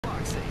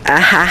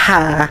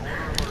Ahaha,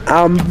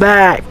 I'm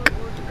back.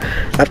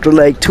 After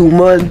like 2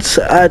 months,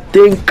 I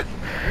think.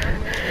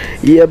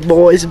 Yeah,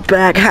 boy's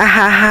back. Ha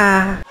ha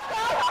ha.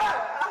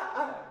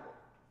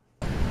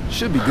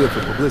 Should be good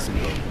for publicity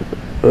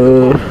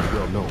though.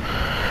 Well known.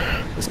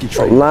 Let's get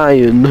training.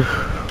 Lion.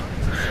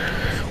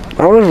 I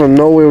don't even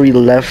know where we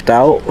left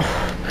out,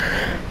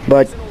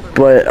 but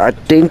I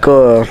think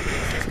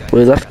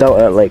we left out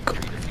at like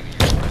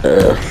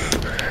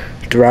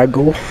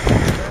Drago.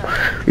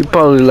 We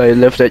probably like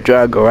left at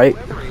Drago, right?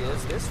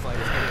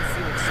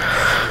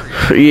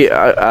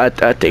 Yeah,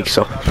 I think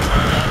so.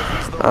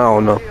 I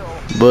don't know,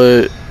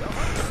 but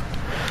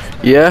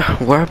yeah,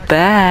 we're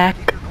back.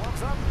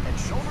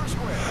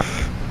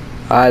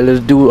 Alright, let's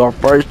do our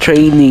first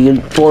training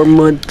in 4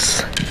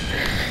 months.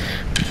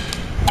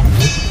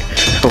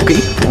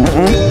 Okay.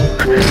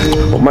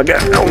 Oh my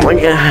god. Oh my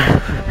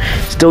god.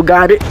 Still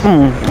got it.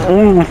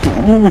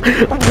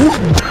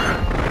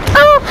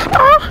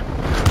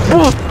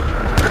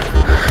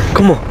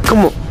 Come on,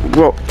 come on,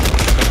 bro.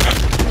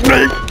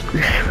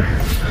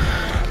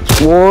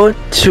 1,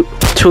 2,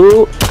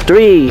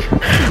 3.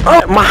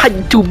 Oh, my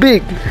height too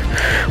big.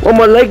 Why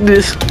am I like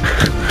this?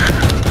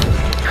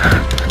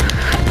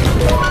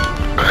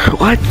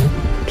 What?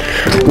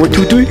 1,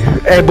 2, 3.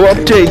 Hey, bro,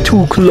 I'm staying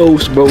too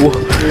close, bro.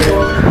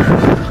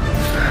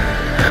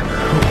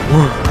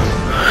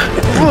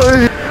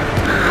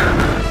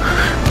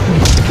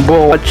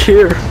 Bro, watch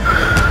here.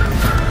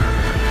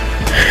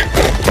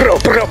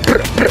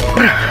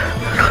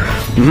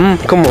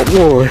 Come on,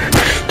 1,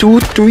 2,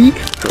 3.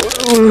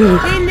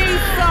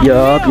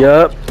 Yup.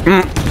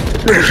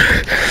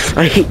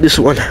 I hate this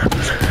one.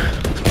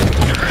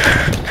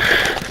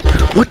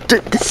 What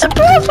the? This is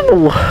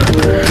impossible.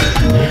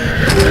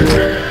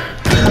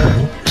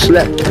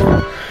 Slap.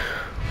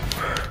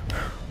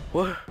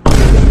 What?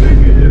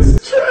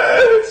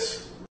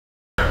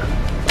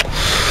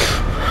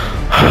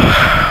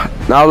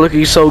 Not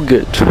looking so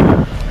good.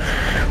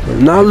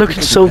 Not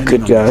looking so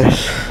good,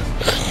 guys.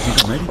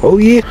 Oh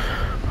yeah.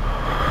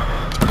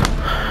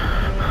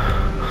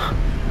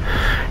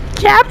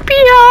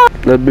 Champion.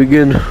 Let's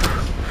begin.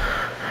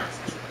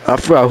 I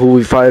forgot who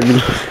we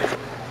fighting.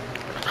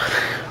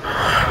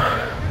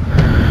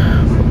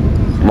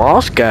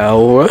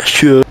 Moscow,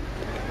 Russia.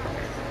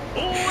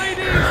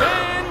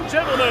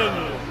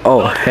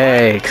 Oh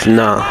heck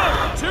nah.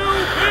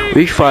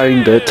 We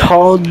fighting the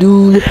tall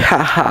dude.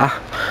 Haha.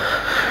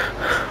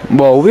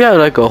 Bro, we had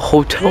like a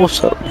hotel or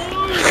something.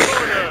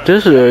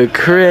 This is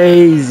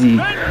crazy.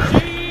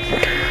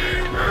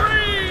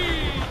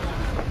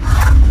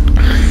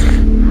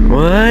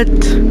 What?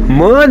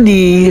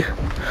 Money?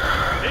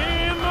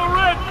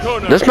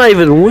 That's not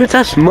even worth,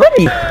 that's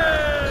money.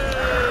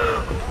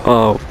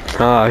 Oh,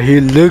 he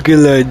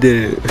looking like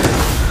that.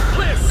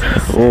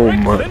 Oh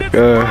my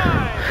god.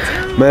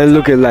 Man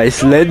looking like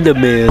Slender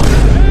Man.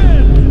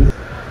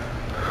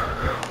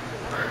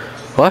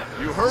 What?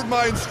 You heard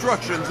my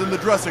instructions in the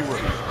dressing room.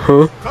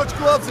 Huh? Touch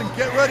gloves and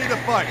get ready to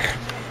fight.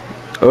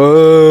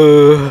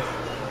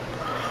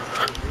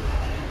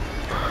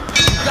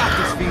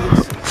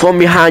 From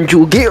behind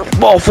you, get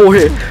ball for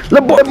him.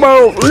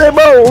 LeBron,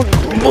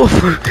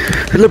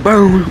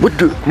 what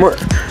the, my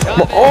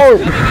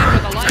arm.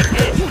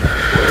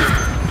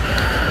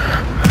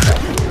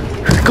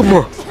 Come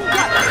on,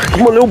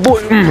 little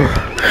boy.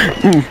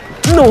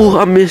 No,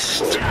 I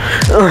missed.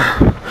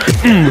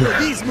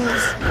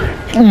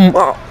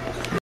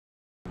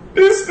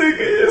 This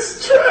nigga is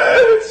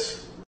trash.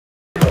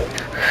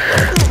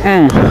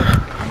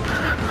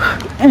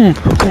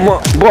 Come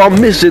on, bro, I'm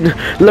missing.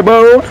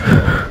 LeBron.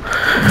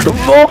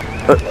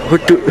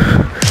 What the?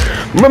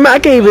 Mama, I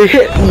can't even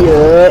hit.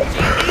 Yeah.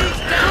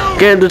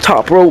 Get in the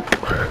top rope.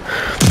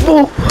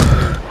 Oh.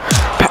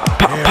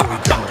 Pop.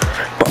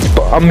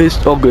 I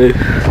missed. Okay.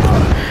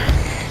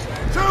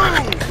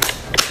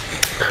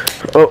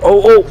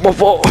 Oh, my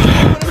fault.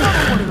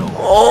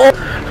 Oh.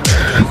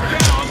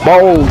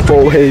 Ball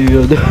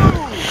forehead.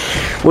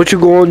 What you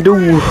gonna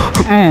do?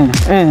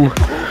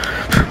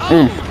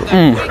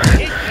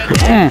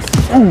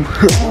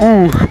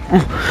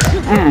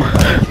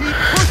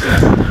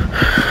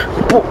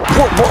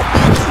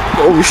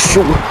 Oh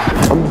shoot,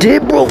 I'm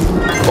dead, bro.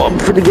 I'm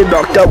finna get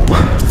knocked out.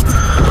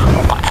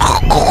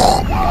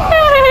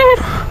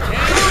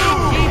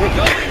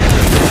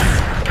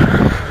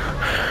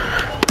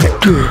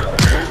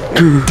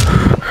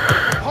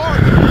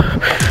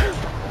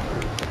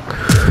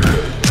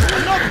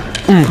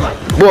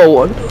 Bro,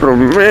 what the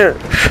man?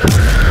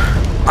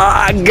 I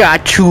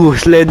got you,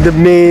 Slender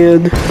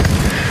Man.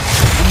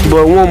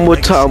 But one more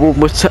time.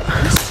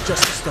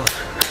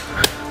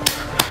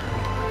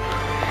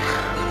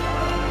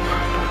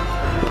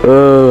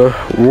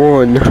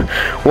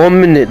 One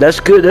minute. That's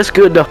good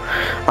though.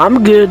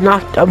 I'm good.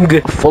 I'm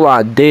good. Full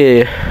on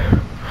dead.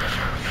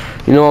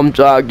 You know what I'm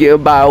talking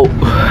about.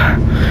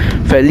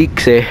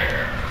 Felixe.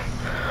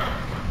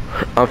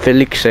 I'm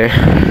Felixe.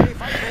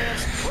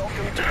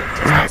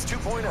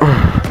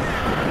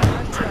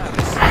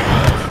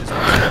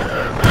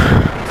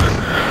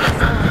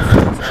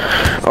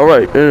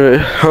 Alright, You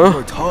huh?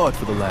 worked hard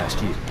for the last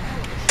year.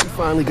 You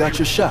finally got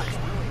your shot.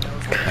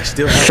 I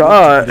still have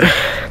Shot. work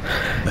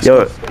to do.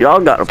 Yo, y'all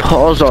gotta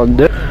pause on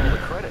this.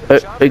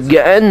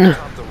 Again.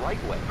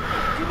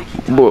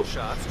 But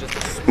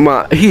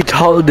he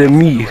taller than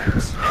me.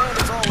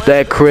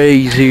 That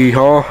crazy,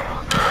 huh?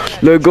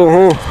 Let's go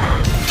home.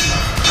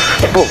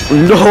 Oh,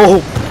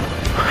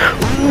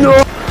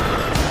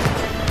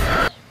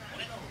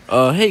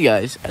 no. Hey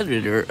guys,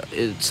 editor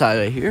inside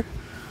right here.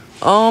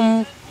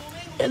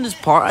 In this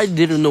part, I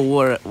didn't know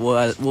what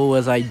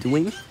was I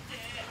doing.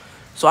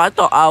 So I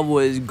thought I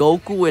was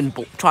Goku and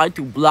tried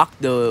to block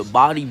the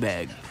body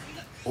bag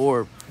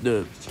or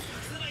the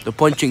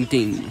punching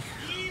thing.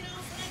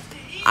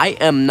 I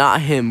am not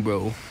him,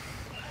 bro.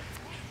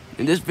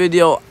 In this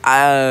video,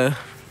 yeah,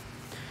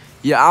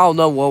 I don't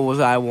know what was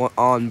I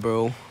on,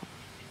 bro.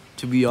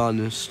 To be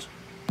honest.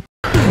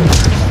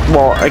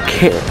 Well, I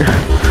can't.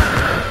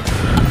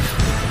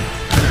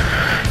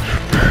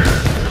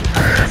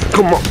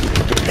 Come on.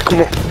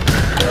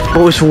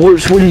 Oh, it's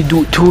worse when you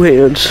do it two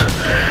hands.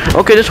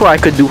 Okay, that's what I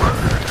could do.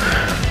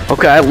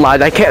 Okay, I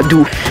lied. I can't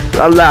do it.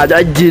 I lied.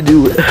 I did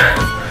do it.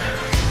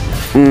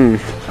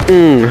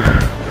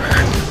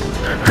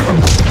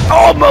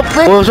 Oh, my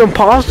thing was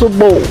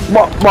impossible.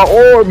 My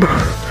orb.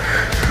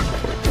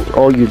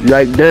 Oh, you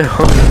like that,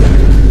 huh?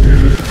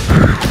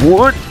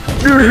 What?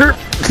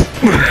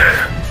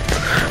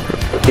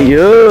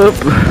 Yup.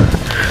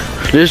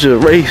 This is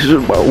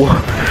racist, bro.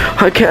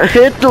 I can't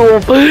hit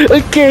him.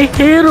 I can't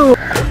hit him.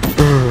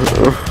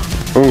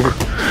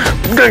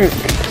 Dang.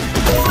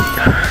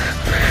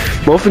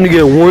 I'm finna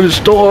get 1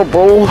 star,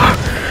 bro.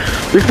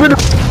 We finna.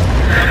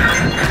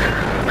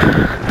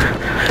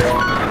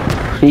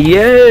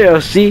 Yeah,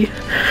 see?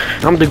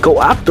 I'm to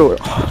go after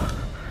it.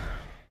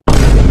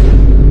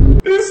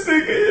 This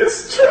nigga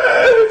is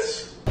trash.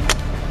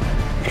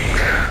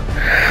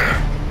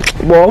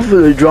 Bro, I'm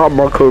finna drop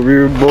my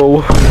career,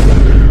 bro.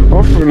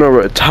 I'm finna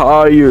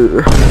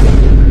retire.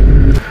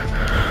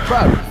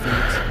 Proud of you,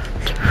 Phoenix.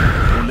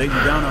 Don't lay you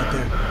down out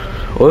there.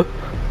 What?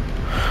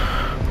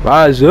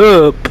 Rise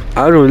up.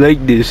 I don't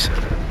like this.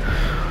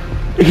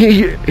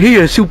 He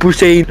a Super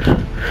Saiyan.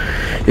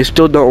 It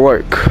still don't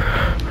work.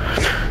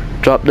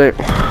 Drop down.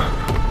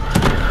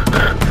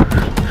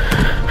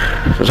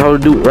 That's how to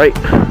do it, right?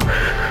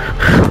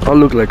 I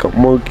look like a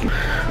monkey.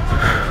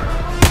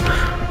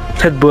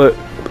 Headbutt.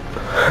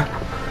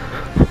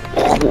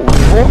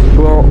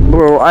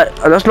 Bro,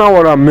 that's not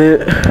what I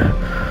meant.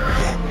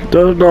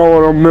 That's not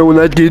what I meant when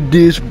I did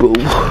this, bro.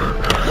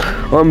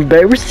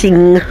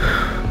 Embarrassing.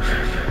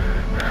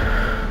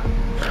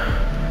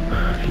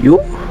 You?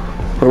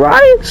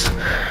 Rise?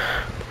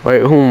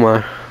 Wait, who am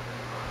I?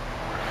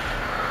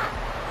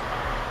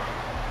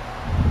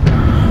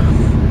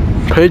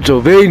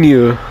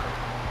 Pennsylvania.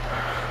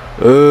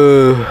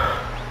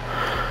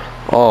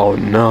 Oh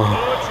no.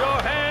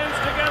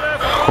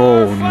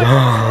 Oh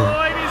no.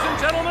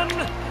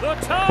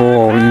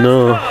 Oh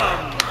no.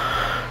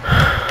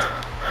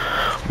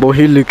 Boy,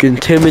 he look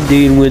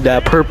intimidating with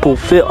that purple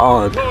fit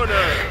on.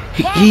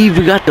 He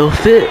even got the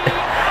fit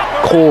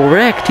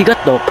correct. He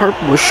got the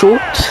purple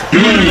shorts.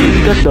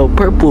 He got the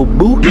purple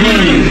boots.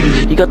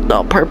 He got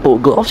the purple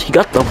gloves. He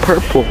got the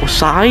purple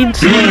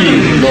sides.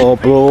 No,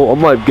 bro, I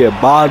might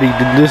get bodied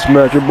in this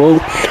match, bro.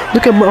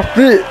 Look at my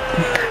fit.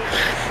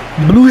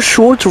 Blue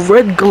shorts,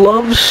 red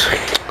gloves.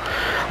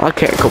 I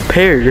can't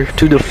compare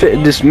to the fit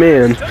of this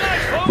man.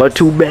 But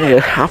too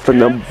bad, I'm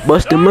finna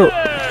bust him up.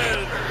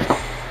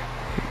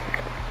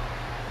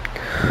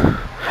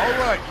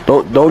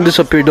 Don't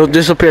disappear, don't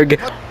disappear again.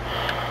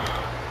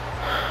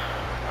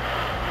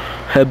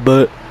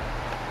 Headbutt.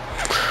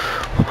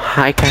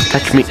 I can't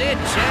touch me.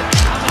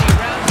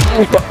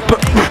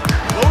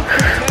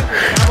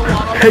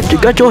 Hey, you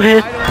got your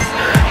head.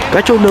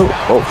 Got your nose.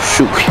 Oh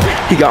shoot.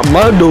 He got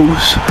my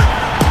nose.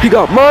 He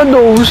got my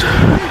nose.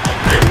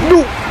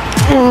 No.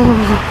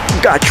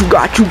 Got you.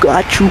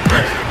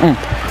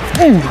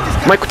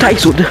 Mike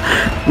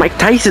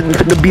Tyson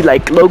gonna be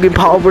like Logan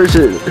Paul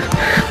versus,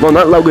 well,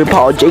 not Logan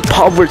Paul, Jake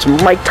Paul versus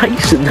Mike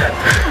Tyson.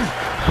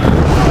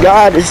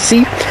 God,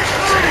 see,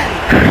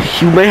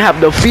 you may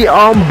have the fit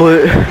on,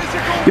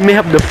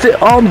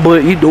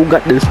 but you don't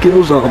got the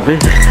skills on, man.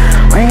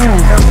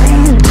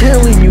 I'm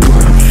telling you. I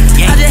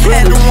just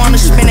had to wanna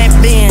spin that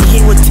bin.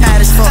 He was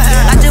tired as fuck.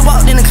 I just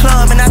walked in the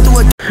club and I threw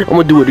a. I'm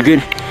gonna do it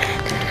again.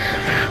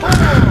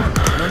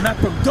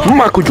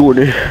 Michael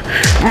Jordan.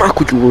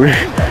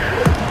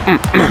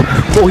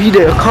 Boy, he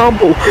did a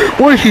combo.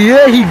 Where he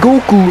at? He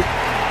Goku.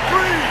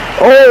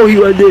 Oh, he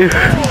right there.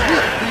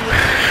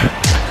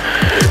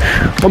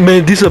 Oh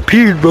man,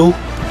 disappeared, bro.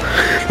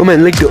 Oh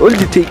man, like the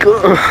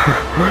Undertaker.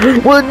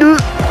 What,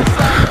 dude?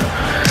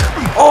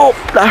 Oh,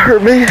 that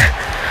hurt, man.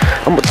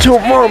 I'm gonna tell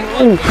mom.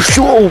 Oh,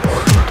 show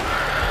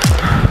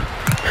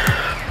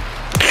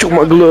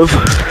my glove.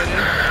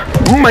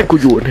 Michael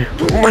Jordan.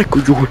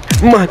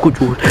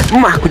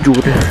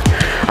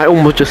 I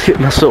almost just hit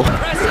myself.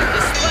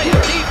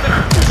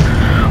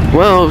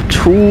 Well,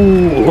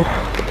 true.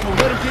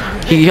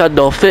 He had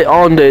the fit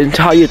on the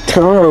entire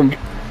time.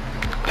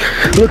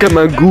 Look at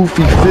my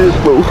goofy fit,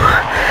 bro.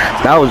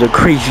 That was a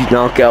crazy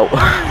knockout.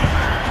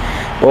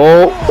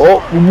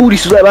 Oh, booty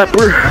slap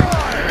rapper.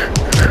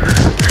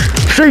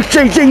 Say,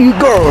 you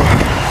go.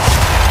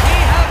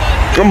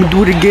 I'm gonna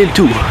do it again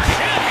too.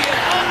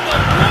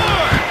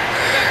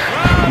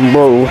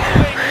 Bro,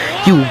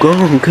 you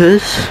gone,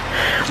 cuz.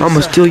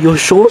 I'ma steal your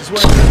shorts.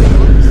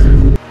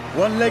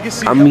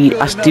 I mean,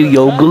 I steal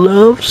your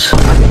gloves. I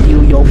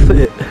steal your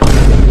fit.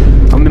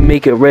 I'm gonna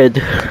make it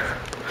red.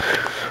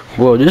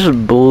 Bro, this is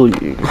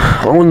bullying.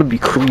 I wanna be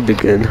Creed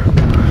again.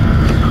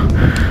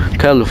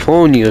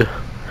 California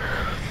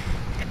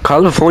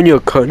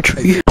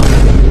country.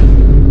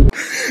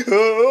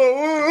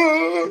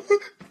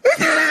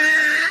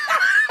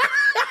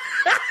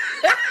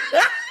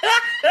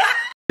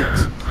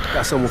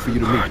 Got someone for you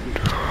to meet.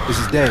 This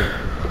is Dave.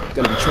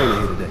 Gonna be training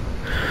here today.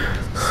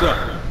 What's up?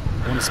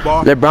 Wanna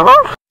spar?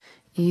 LeBron?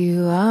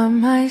 You are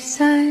my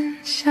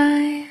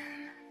sunshine,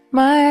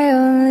 my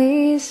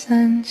only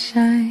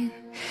sunshine.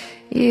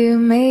 You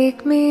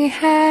make me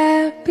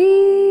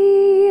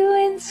happy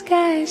when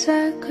skies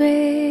are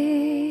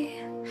gray.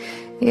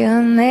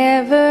 You'll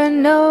never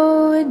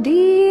know,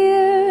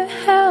 dear,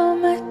 how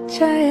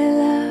much I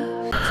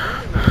love.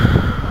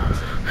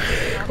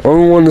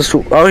 Only one to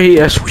switch. Oh, he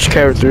has switch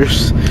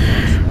characters.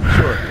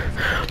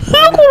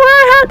 Look what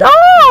I had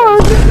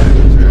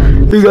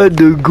on! You got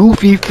the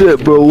goofy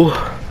fit, bro.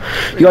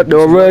 You got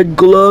the red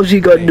gloves, he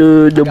got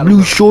the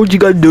blue shorts, he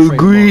got the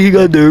green, he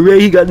got the red,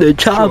 he got the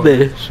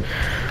Chavez.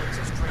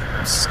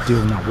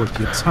 Still not worth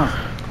your time,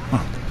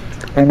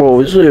 huh? Bro,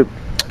 it's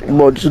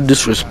a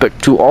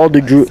disrespect to all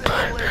the group.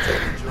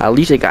 At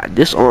least I got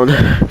this on.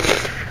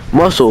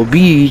 Muscle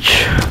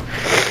Beach.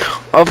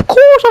 Of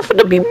course I'm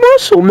finna be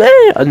Muscle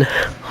Man.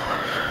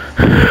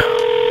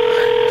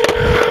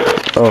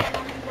 Oh.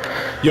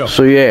 Yo,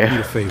 so yeah. need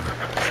a favor.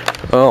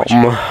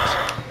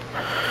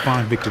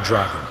 Find Victor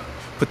Drago.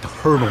 Put the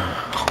hurt on him.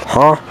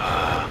 Huh?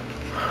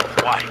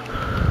 Why?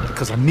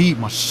 Because I need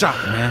my shot,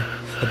 man.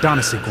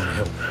 Adonis ain't gonna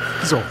help.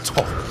 He's all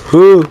talk.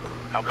 Huh?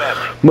 How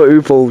badly? My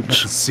earphones.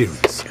 Nothing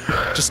serious.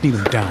 Just need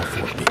him down for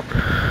a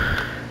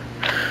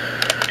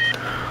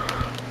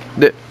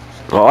bit.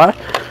 What?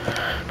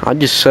 I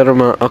just set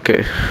him up.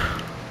 Okay.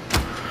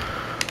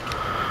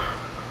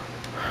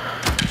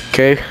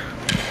 Okay.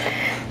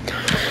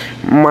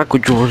 Michael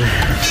Jordan.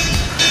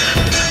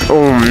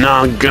 Oh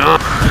my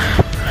God.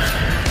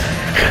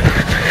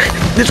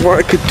 This is what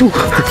I could do.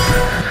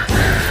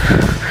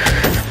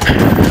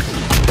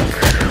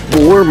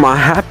 But where am I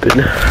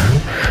happen?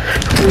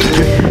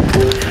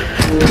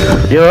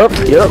 Yup.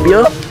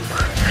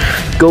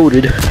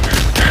 Goated.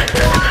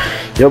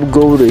 Yup,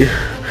 goated.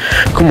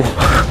 Come on.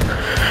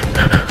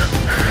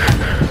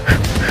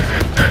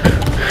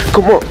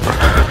 Come on.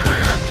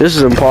 This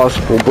is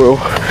impossible, bro.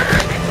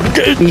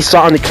 Give me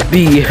Sonic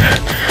speed.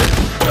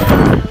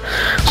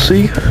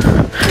 See?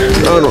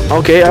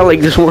 Okay, I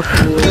like this one.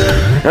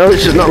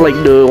 It's just not like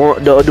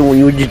the other one.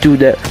 You would just do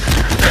that.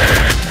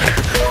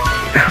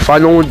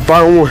 Final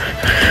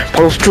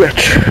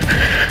stretch.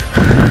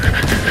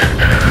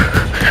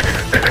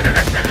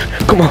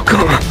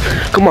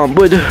 Come on,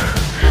 brother.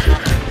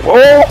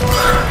 Oh!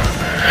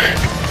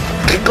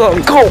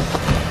 Go!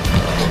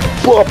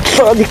 Pop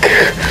Sonic.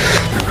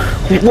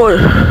 1.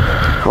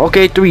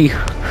 Okay, 3.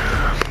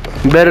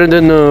 Better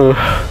than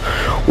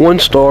 1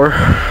 star.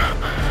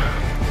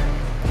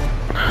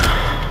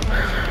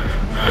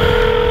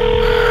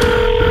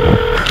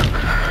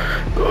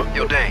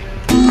 Yo, Dane.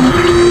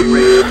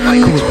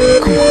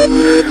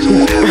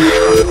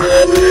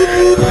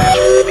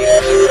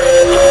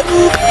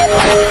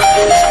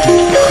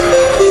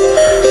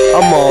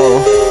 I'm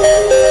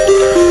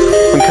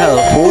in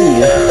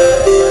California.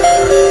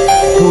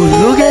 Oh,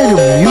 look at the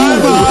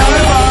music.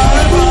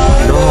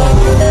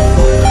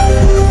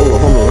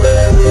 Hold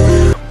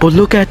on. But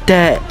look at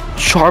that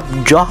sharp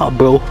jaw,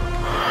 bro.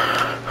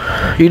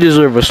 You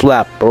deserve a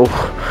slap, bro.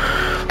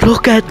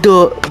 Look at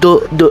the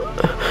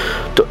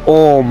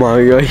oh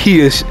my God,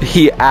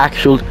 he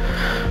actually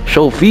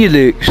show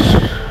Felix.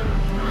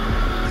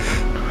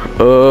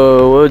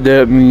 What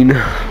that mean?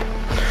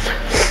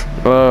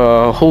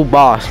 Whole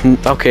boss.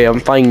 Okay, I'm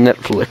finding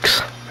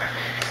Netflix.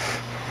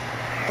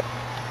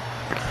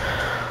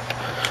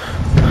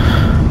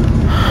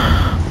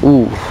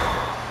 Ooh.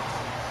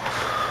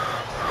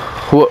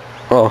 What?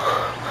 Oh.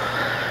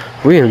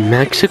 We in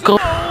Mexico?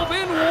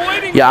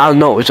 Yeah, I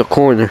know, it's a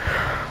corner.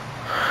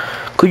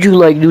 Could you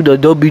like do the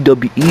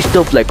WWE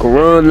stuff, like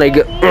run, like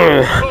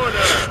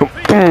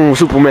boom,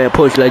 Superman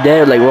punch like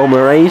that, like Roman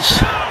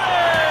Reigns?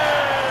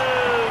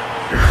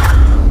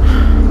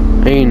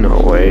 Ain't no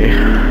way.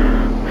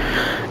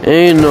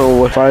 Ain't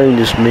no way fighting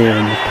this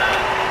man.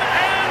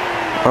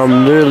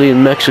 I'm literally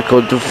in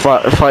Mexico to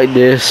fight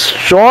this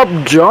sharp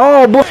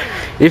job.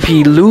 If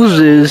he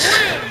loses,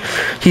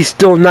 he's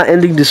still not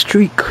ending the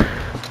streak.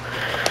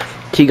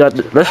 He got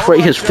let's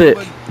rate his fit.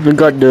 We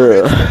got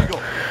the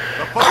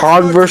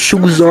Converse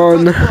shoes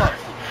on.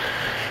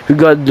 We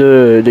got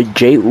the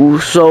Jey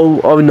Uso,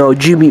 oh no,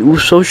 Jimmy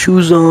Uso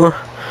shoes on.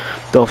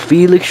 The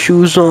Felix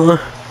shoes on.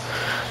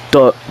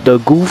 the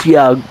goofy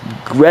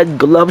red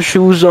glove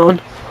shoes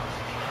on.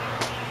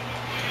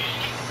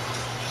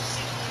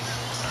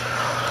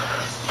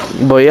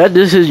 But yeah,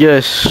 this is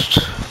just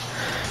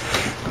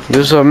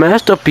a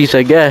masterpiece,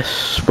 I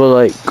guess. But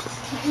like,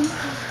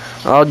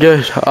 I'll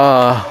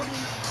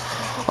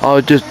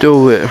just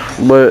do it.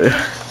 But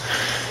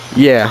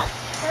yeah.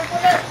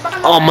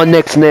 Oh, my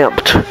neck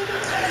snapped.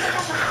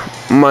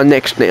 My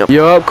neck snapped.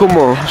 Yup, come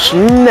on.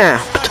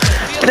 Snapped.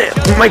 Snap.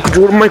 Michael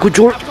Jordan. Michael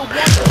Jordan.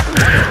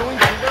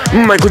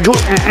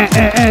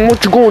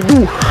 What you gonna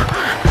do?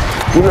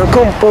 When I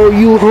come for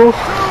you, huh?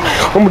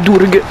 I'm gonna do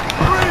it again.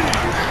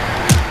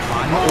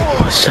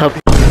 What's up?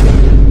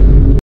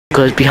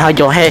 Cause behind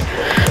your head.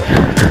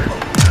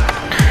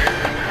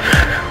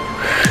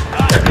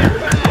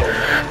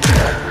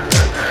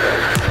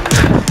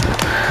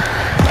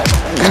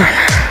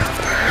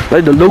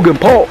 Like the Logan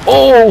Paul.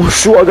 Oh,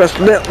 shoot, I got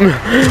snapped.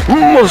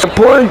 What's the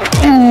point?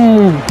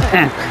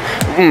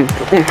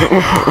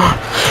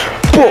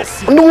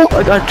 No,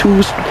 I got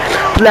too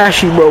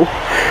flashy, bro.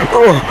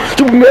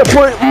 To that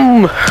point.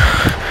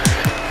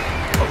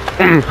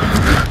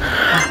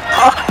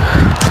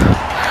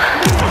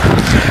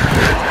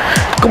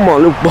 Come on,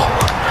 little boy.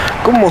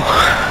 Come on.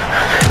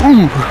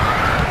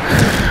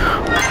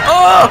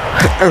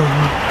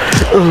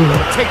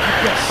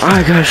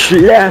 I got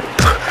slapped.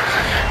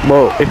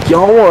 Bro, if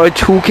y'all want a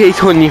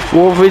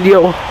 2K24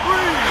 video,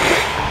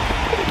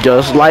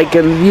 just like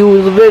and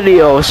view the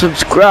video,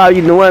 subscribe,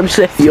 you know what I'm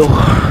saying, yo.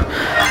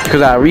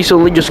 Cause I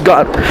recently just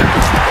got,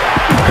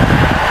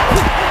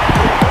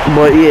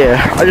 but yeah,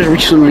 I just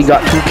recently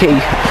got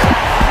 2K.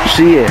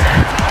 So yeah,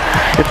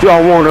 if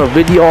y'all want a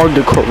video on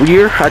the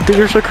career, I think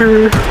there's a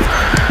career.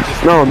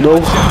 I don't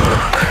know.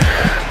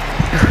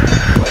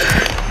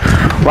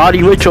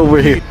 Roddy Rich over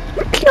here.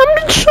 Come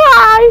to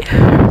try.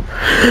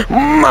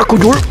 Michael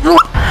Jordan.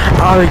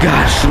 I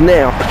got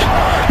snapped.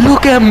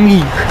 Look at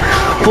me.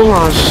 Full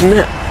on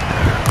snap.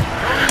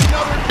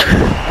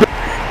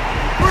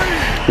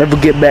 Never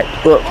get back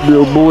up,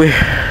 little boy.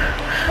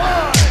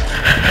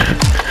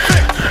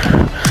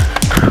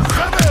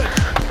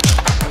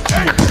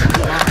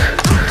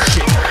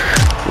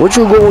 What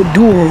you gonna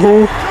do,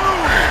 huh?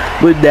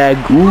 With that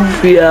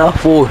goofy ass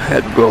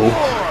forehead, bro.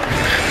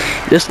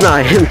 That's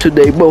not him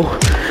today, bro.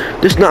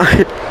 That's not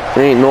him.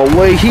 Ain't no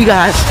way he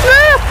got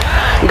snapped.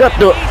 He got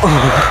the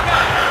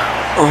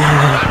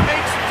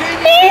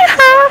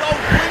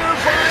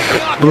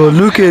bro,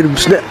 look at him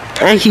snap,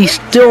 and he's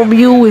still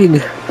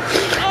mewing.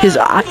 His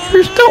eyes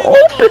are still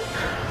open.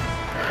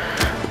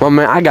 Well,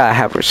 man, I gotta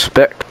have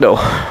respect though.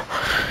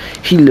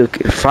 He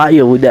looking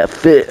fire with that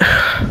fit.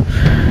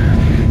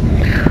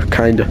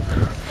 Kinda.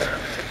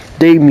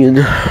 Damien,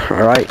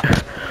 alright.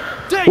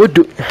 What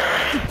do?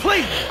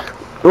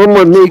 What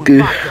my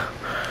nigga?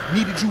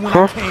 Needed you when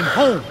I came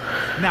home.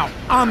 Now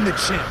I'm the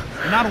champ.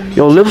 And I don't need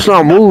yo, lips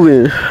not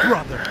moving.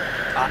 Brother,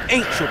 I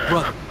ain't your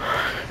brother.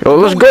 Yo,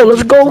 let's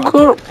go,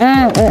 girl.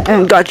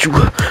 Got you.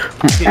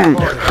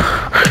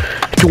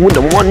 Hit you with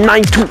the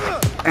 192.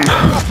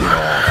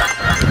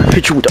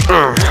 Hit you with the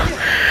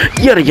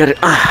yada.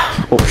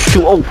 Oh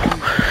shoot. Oh.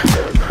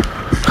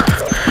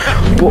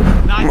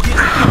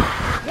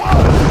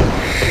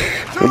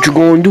 What you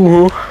gonna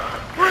do, huh?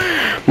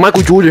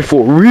 Michael Jordan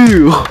for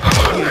real.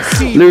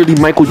 Literally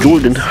Michael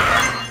Jordan.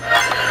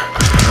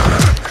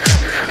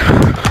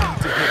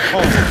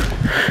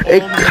 Hey,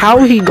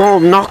 how he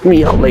gonna knock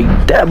me out like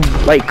that?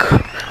 Like,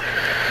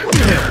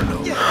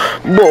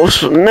 bro,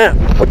 snap.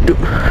 What the?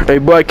 Hey,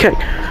 boy, I can't.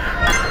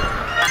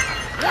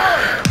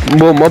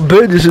 Bro, my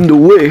bed is in the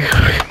way.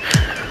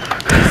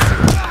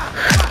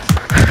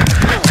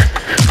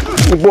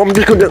 Bro, I'm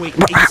just gonna.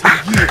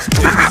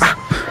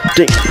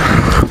 Dang.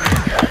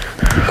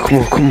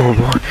 Come on,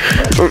 boy.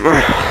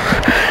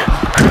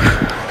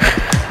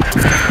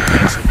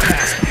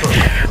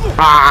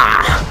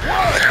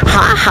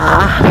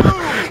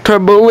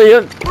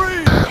 Turbulent.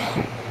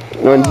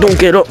 Don't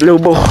get up, little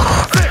boy.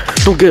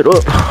 Don't get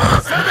up.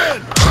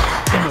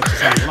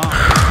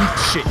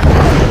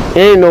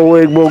 Ain't no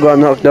way bro got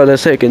knocked out a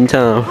second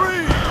time.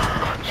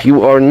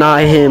 You are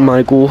not him,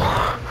 Michael.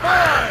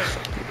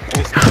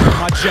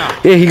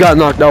 Yeah, he got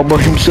knocked out by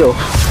himself.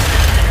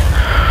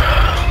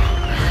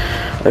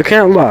 I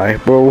can't lie,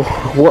 bro.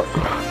 What?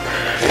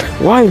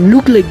 Why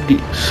look like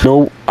this?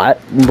 No,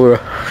 bro.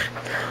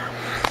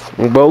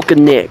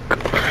 Broken neck.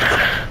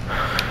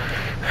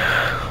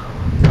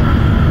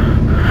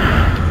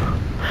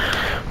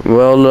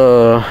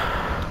 Well,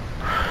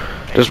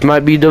 this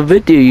might be the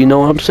video, you know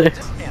what I'm saying?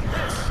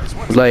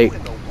 Like,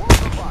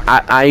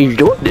 I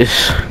enjoyed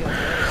this,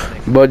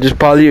 but this is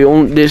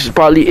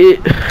probably it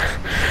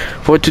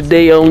for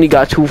today. I only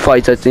got 2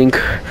 fights, I think,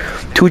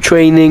 2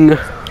 training.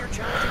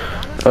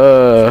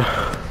 Okay,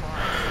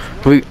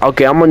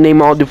 I'm gonna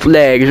name all the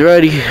flags.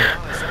 Ready?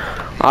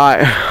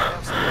 Alright.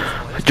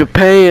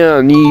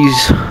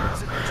 Japanese,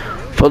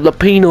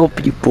 Filipino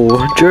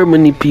people,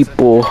 Germany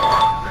people,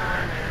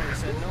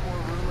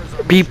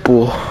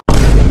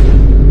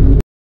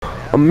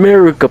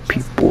 America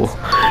people,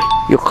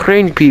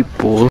 Ukraine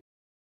people,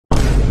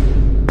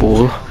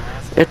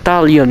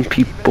 Italian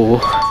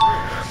people.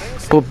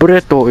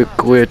 Pobretto e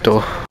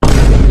questo.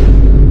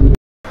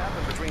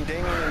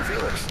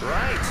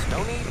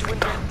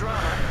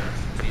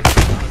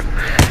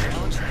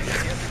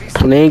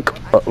 Plank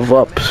of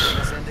ups.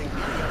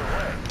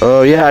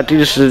 Oh yeah, I think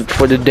this is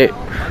for the day.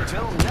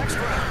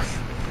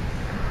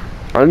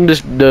 And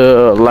this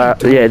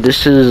yeah,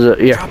 this is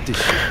yeah.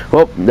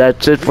 Well,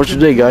 that's it for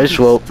today, guys.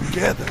 Well,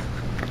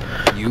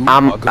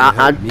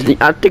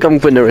 I think I'm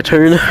gonna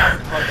return.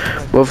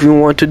 Well, if you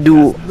want to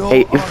do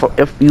a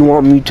if you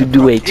want me to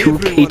do a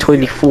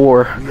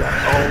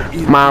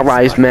 2K24 My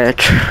Rise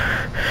match,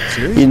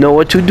 you know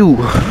what to do.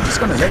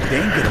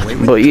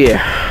 But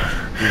yeah,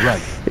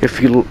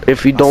 if you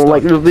don't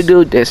like the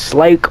video,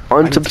 dislike,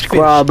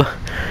 unsubscribe,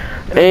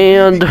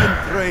 and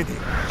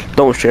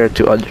don't share it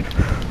to others.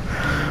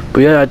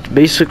 But yeah, that's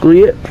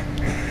basically it.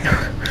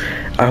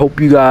 I hope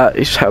you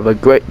guys have a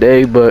great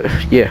day. But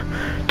yeah,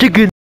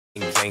 chicken.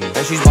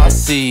 And she's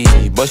bossy,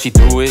 but she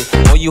threw it.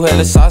 Oh, you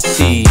hella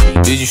saucy.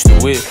 Did you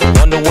stew it?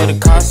 Wonder what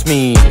it cost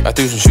me. I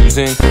threw some shoes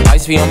in.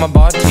 Ice on my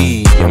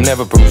body. I'm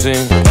never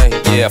bruising. Hey,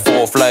 yeah,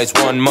 4 flights,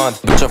 1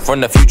 month. Bitch, I'm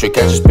from the future.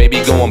 Catch this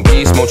baby going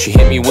beast mode. She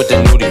hit me with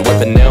the nudie. With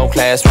the nail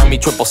class. Round me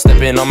triple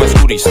stepping on my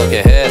scooty. Suck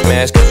your head,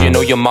 man. Cause you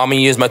know your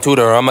mommy is my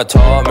tutor. I'm a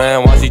tall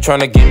man. Why she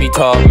tryna get me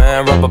tall,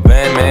 man? Rubber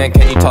band, man.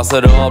 Can you toss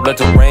it up? Let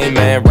the rain,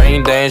 man.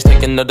 Rain dance.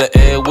 Take another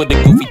L with the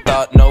goofy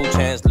thought. No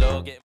chance. Look.